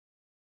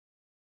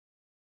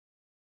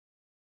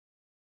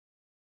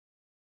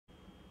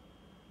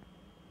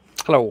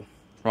Hello,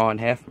 Ryan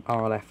here from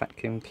RLF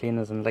Vacuum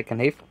Cleaners in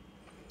Lakenheath,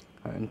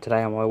 and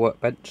today on my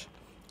workbench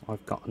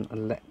I've got an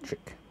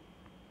electric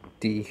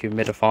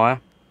dehumidifier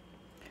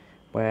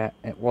where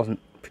it wasn't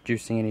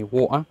producing any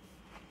water,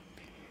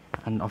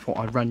 and I thought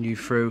I'd run you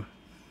through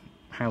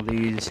how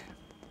these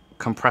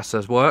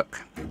compressors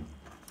work.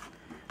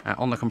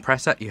 On the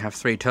compressor you have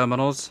 3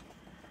 terminals,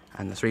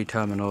 and the 3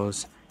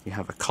 terminals you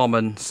have a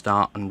common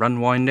start and run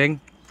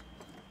winding.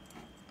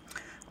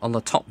 On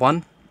the top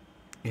one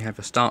you have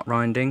a start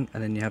winding,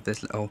 and then you have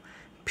this little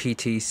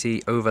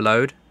PTC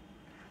overload,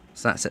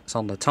 so that sits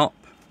on the top.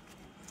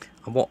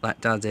 And what that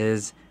does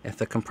is, if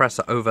the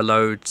compressor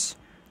overloads,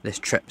 this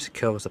trips,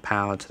 kills the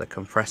power to the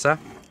compressor.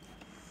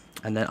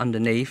 And then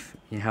underneath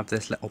you have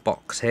this little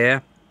box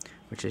here,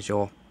 which is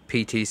your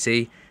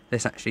PTC.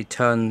 This actually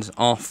turns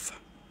off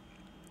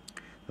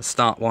the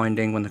start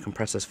winding when the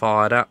compressor's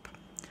fired up.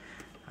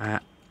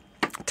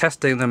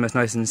 Testing them is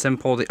nice and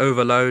simple. The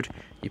overload,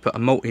 you put a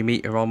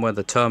multimeter on where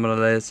the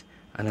terminal is,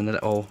 and then the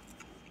little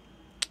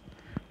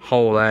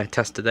hole there,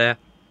 tester there.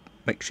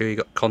 Make sure you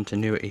got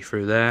continuity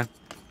through there.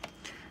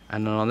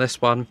 And then on this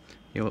one,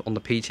 on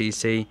the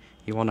PTC,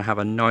 you want to have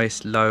a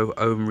nice low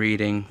ohm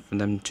reading from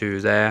them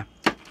two there.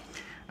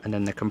 And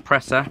then the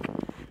compressor,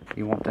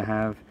 you want to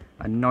have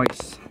a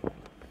nice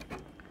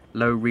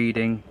low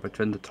reading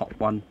between the top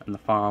one and the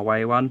far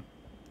away one.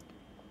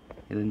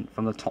 And then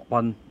from the top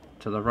one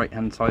to the right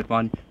hand side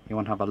one, you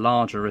want to have a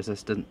larger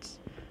resistance,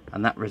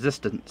 and that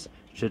resistance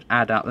should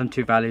add up, them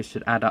two values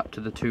should add up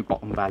to the 2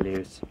 bottom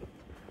values.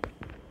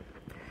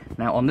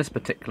 Now on this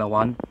particular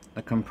one,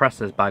 the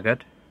compressor's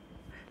buggered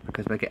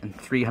because we're getting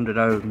 300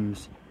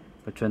 ohms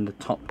between the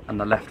top and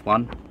the left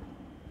one,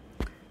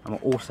 and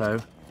we're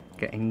also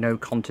getting no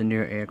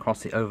continuity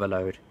across the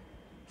overload,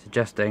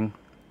 suggesting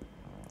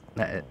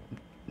that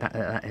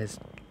it has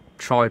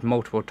tried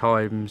multiple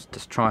times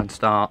to try and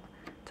start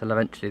till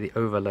eventually the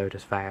overload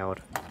has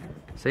failed.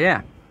 So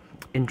yeah,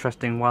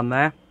 interesting one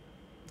there.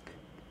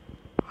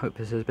 Hope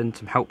this has been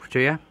some help to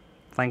you.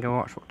 Thank you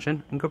very much for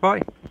watching, and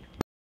goodbye.